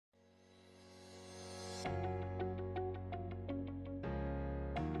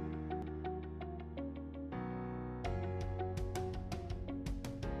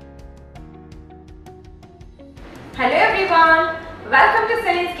Hello everyone, welcome to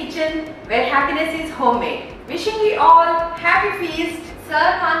Sonay's kitchen where happiness is homemade. Wishing you all happy feast. Sir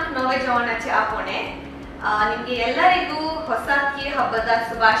month nove jonache apone nimge ellarigu ಹೊಸಕ್ಕೆ ಹಬ್ಬದ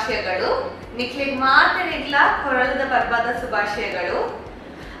ಶುಭಾಶಯಗಳು. ನಿಕ್ಲಿಗೆ ಮಾತ್ರ ಇಲ್ಲ ಕೊರಳದ ಪರ್ವದ ಶುಭಾಶಯಗಳು.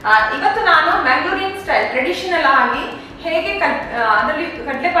 ಇವತ್ತು ನಾನು Mangalorean style traditional ಆಗಿ ಹೇಗೆ ಅದರಲ್ಲಿ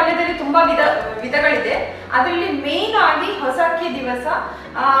ಕಡಲೆ ಪಲ್ಯದಲ್ಲಿ ತುಂಬಾ ವಿಧಗಳಿದೆ. ಅದರಲ್ಲಿ ಮೇನ್ ಆಗಿ ಹೊಸಕ್ಕೆ ದಿವಸ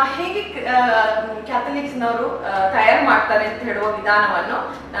ಹೇಗೆ ಕ್ಯಾಥಲಿಕ್ಸ್ನವರು ತಯಾರು ಮಾಡ್ತಾರೆ ಅಂತ ಹೇಳುವ ವಿಧಾನವನ್ನು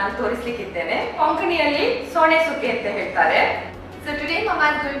ನಾನು ತೋರಿಸಲಿಕ್ಕಿದ್ದೇನೆ. ಕೊಂಕಣಿಯಲ್ಲಿ ಸೋಣೆ ಸುಕ್ಕೆ ಅಂತ ಹೇಳ್ತಾರೆ. So today Mama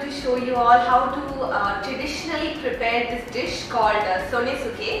is going to show you all how to traditionally prepare this dish called Sonay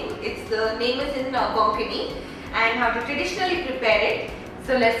Sukke. Its the name is in Konkani, and how to traditionally prepare it.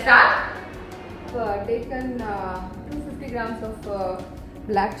 So let's start. So I've taken 250 grams of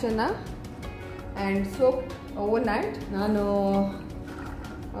black channa and soaked overnight. ನಾನು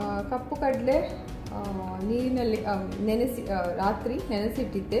ಕಪ್ಪು ಕಡಲೆ ನೀರಿನಲ್ಲಿ ರಾತ್ರಿ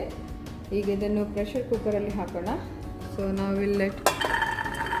ನೆನೆಸಿಟ್ಟಿದ್ದೆ. ಈಗ ಇದನ್ನು pressure ಕುಕ್ಕರಲ್ಲಿ ಹಾಕೋಣ. So now we'll let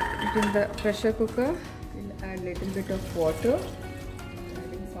it in the pressure cooker. We'll add little bit of water,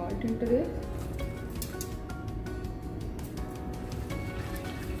 adding salt into this.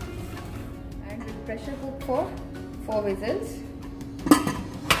 And we'll pressure cook for 4 whistles.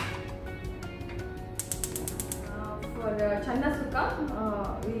 For Channa Sukka,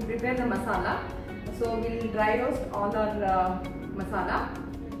 we'll prepare the masala. So we'll dry roast all our masala.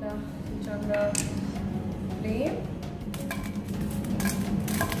 Switch on the flame.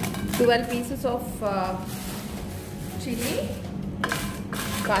 12 pieces of chili,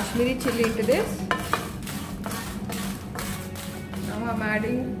 Kashmiri chili into this. Now I'm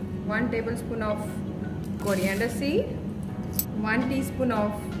adding 1 tablespoon of coriander seed, 1 teaspoon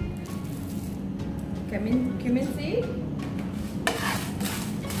of cumin seed,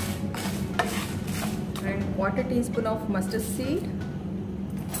 and 1/4 teaspoon of mustard seed.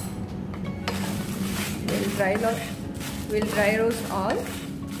 We'll dry roast all.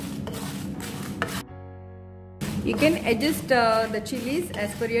 You can adjust the chilies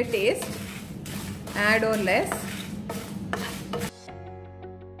as per your taste, add or less,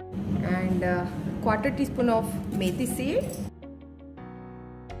 and 1/4 teaspoon of methi seed,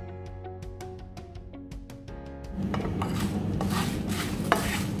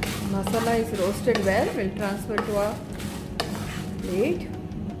 masala is roasted well. We'll transfer to a plate.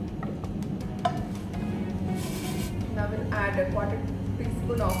 Now we'll add a 1/4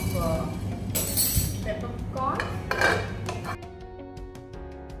 teaspoon of peppercorn.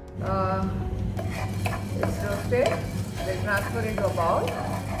 It's roasted. We'll transfer into a bowl.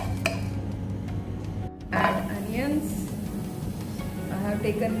 Add onions. I have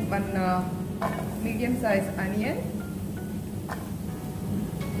taken 1 medium-sized onion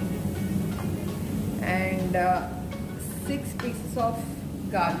and 6 pieces of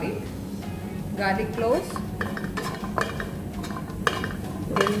garlic cloves.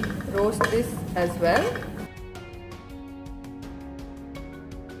 We'll roast this as well.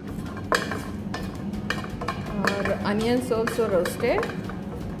 Our onions also roasted,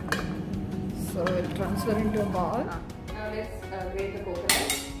 so we'll transfer into a bowl. Now let's grate the coconut.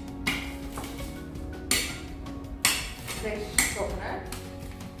 Fresh coconut.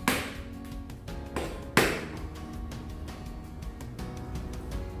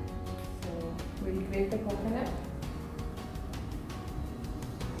 So we'll grate the coconut.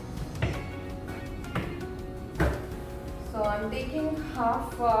 So I'm taking half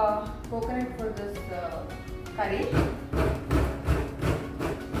coconut for this curry.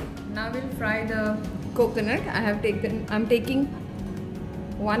 Now we'll fry the coconut. I'm taking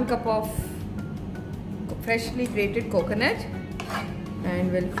 1 cup of freshly grated coconut, and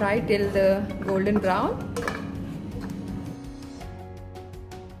we'll fry till the golden brown.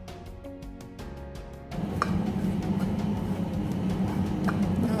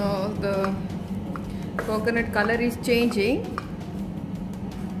 Now the coconut color is changing.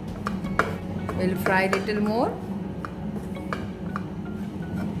 We'll fry a little more.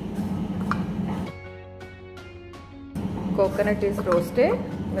 Coconut is roasted.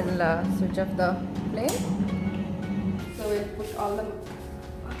 We'll switch off the flame. So we'll put all the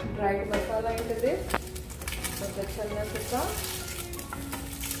dried masala into this. For the Channa Sukka,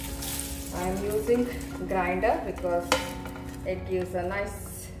 I am using grinder because it gives a nice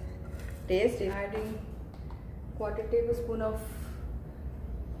taste. Adding 1/4 tablespoon of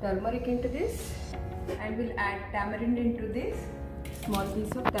turmeric into this, and we'll add tamarind into this, small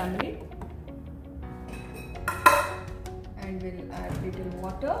piece of tamarind, and we'll add little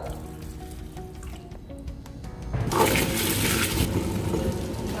water.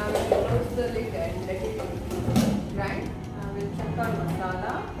 Now we'll close the lid and let it grind. We'll check our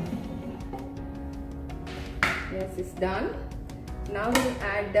masala. Yes, it's done. Now we'll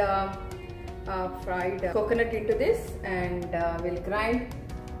add fried coconut into this, and we'll grind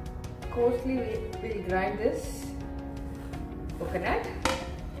coarsely. We'll grind this coconut.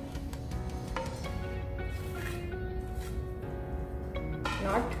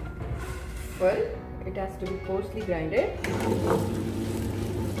 Not full, it has to be coarsely grinded.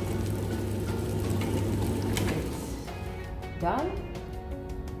 It's done.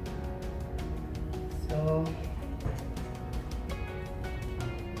 So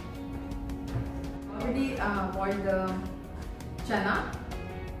already boiled the chana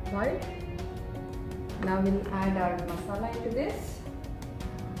boiled. Now we'll add our masala into this.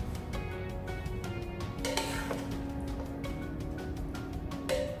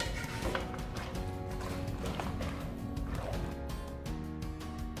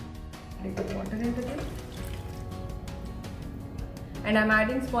 Little water into this, and I'm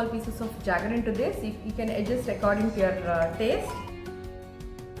adding small pieces of jaggery into this. You can adjust according to your taste.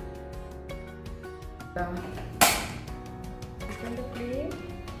 Open the flame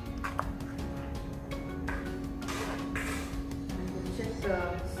and check the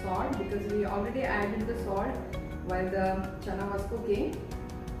salt, because we already added the salt while the chana was cooking.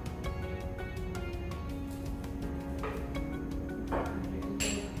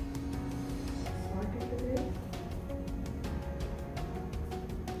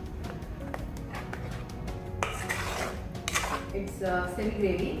 It's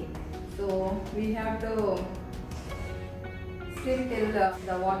semi-gravy, so we have to stir till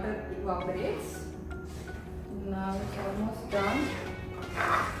the water evaporates. Now it's almost done,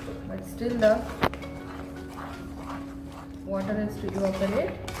 but still the water has to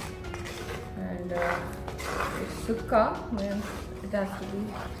evaporate, and it's sukka, when it has to be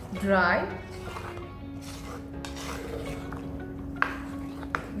dry.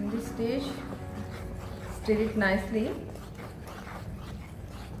 In this stage, stir it nicely.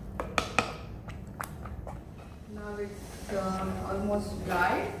 Now it's almost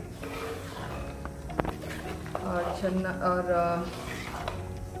dry. Channa or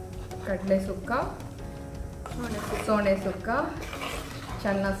kadle sukka, Sonay sukka,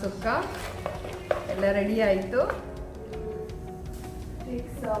 Channa sukka, ella ready aitu. Take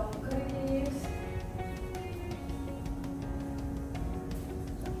some curry leaves.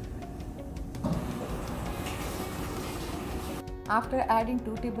 After adding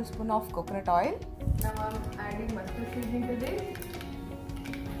 2 tablespoons of coconut oil, now I'm adding mustard seed into this.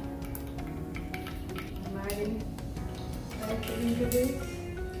 I'm adding into this.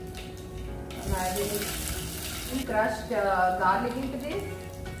 I'm adding crushed garlic into this.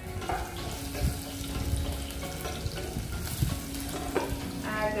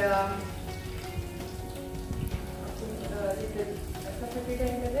 Add little paprika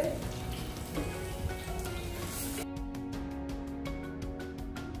into this.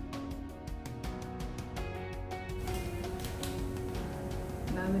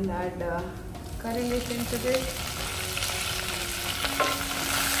 Now we'll add curry leaves into this.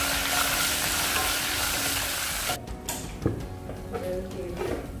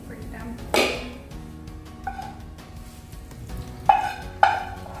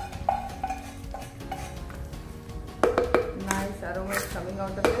 Nice aroma is coming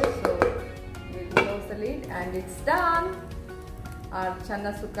out of this, so we'll close the lid, and it's done. Our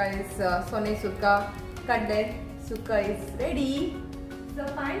Channa sukka is Sonay sukka, kadle sukka is ready. So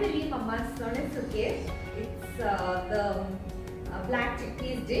finally, Mama's Sonay Sukke, it's the black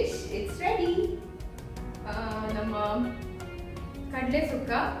chickpeas dish. It's ready. ನಮ್ಮ ಕಡಲೆ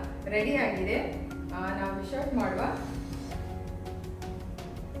ಸುಕ್ಕ ready ಆಗಿದೆ. ನಾವು wish ಮಾಡುವ.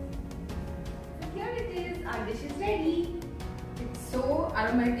 Here it is. Our dish is ready. It's so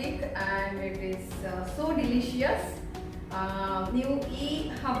aromatic and it is so delicious. ನೀವು ಈ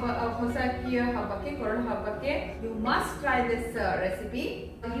ಹಬ್ಬ ಹೊಸ ಅಕ್ಕಿಯ ಹಬ್ಬಕ್ಕೆ ಕೊರಳು ಹಬ್ಬಕ್ಕೆ you must try this recipe.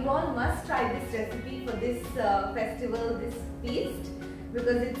 You all must try this recipe for this festival, this feast,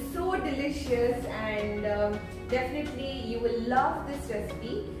 because it's so delicious, and definitely you will love this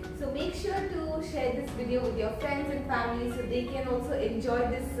recipe. So make sure to share this video with your friends and family so they can also enjoy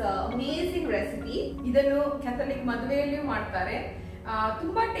this amazing recipe. ಇದನ್ನು Catholic ಮದುವೆಯಲ್ಲಿಯೂ ಮಾಡ್ತಾರೆ.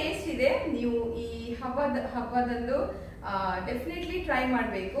 ತುಂಬಾ taste ಇದೆ. ನೀವು ಈ ಹಬ್ಬದಂದು definitely try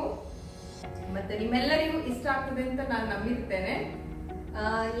ಮಾಡಬೇಕು, ಮತ್ತೆ ನಿಮ್ಮೆಲ್ಲರಿಗೂ ಇಷ್ಟ ಆಗ್ತದೆ ಅಂತ ನಾನು ನಂಬಿರ್ತೇನೆ.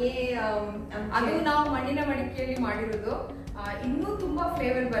 ಅದು ನಾವು ಮಣ್ಣಿನ ಮಡಿಕೆಯಲ್ಲಿ ಮಾಡಿರೋದು. ಇನ್ನೂ ತುಂಬಾ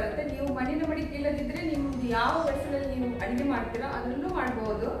ಫ್ಲೇವರ್ ಬರುತ್ತೆ. ನೀವು ಮಣ್ಣಿನ ಮಡಿಕೆ ಇಲ್ಲದಿದ್ರೆ ನಿಮ್ದು ಯಾವ ವೆಸಲಲ್ಲಿ ನೀವು ಅಡಿಗೆ ಮಾಡ್ತೀರಾ ಅದರಲ್ಲೂ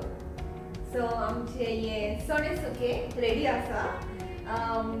ಮಾಡಬಹುದು. So आमचे ये Sonay Sukke ready आसा.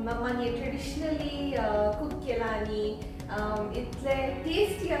 मम्माने ट्रेडिशनली कुक केला आणि इतले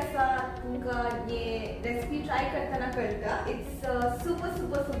टेस्टी असा तुमका ये रेसिपी ट्राय करताना कळटा. It's super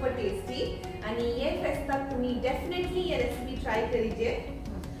super super tasty आणि ये फेस्ताक तुम्ही डेफिनेटली ये रेसिपी ट्राय करीजे.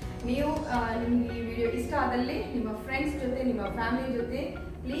 ನೀವು ನಿಮಗೆ ಈ ವಿಡಿಯೋ ಇಷ್ಟ ಆದಲ್ಲಿ ನಿಮ್ಮ ಫ್ರೆಂಡ್ಸ್ ಜೊತೆ ನಿಮ್ಮ ಫ್ಯಾಮಿಲಿ ಜೊತೆ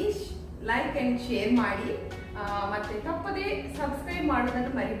ಪ್ಲೀಸ್ ಲೈಕ್ ಅಂಡ್ ಶೇರ್ ಮಾಡಿ ಮತ್ತೆ ತಪ್ಪದೇ ಸಬ್ಸ್ಕ್ರೈಬ್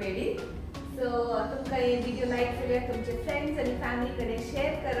ಮಾಡೋದನ್ನು ಮರಿಬೇಡಿ. सो तुमका ये व्हिडिओ लाईक केल्यार तुमचे फ्रेंड्स आणि फॅमिली कडे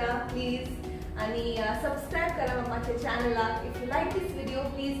शेअर करा प्लीज आणि सबस्क्राइब करा मम्माच्या चॅनलाक. If you like this video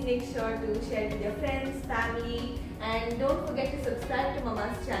please make sure to share with your friends family and don't forget to subscribe to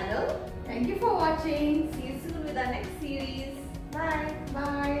Mama's channel. Thank you for watching. See you soon with our next series. Bye.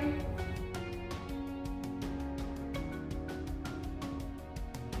 Bye.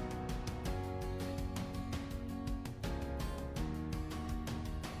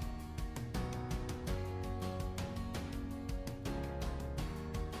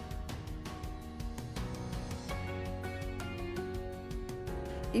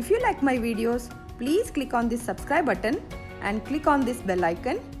 If you like my videos, please click on this subscribe button and click on this bell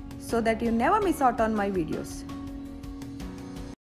icon so that you never miss out on my videos.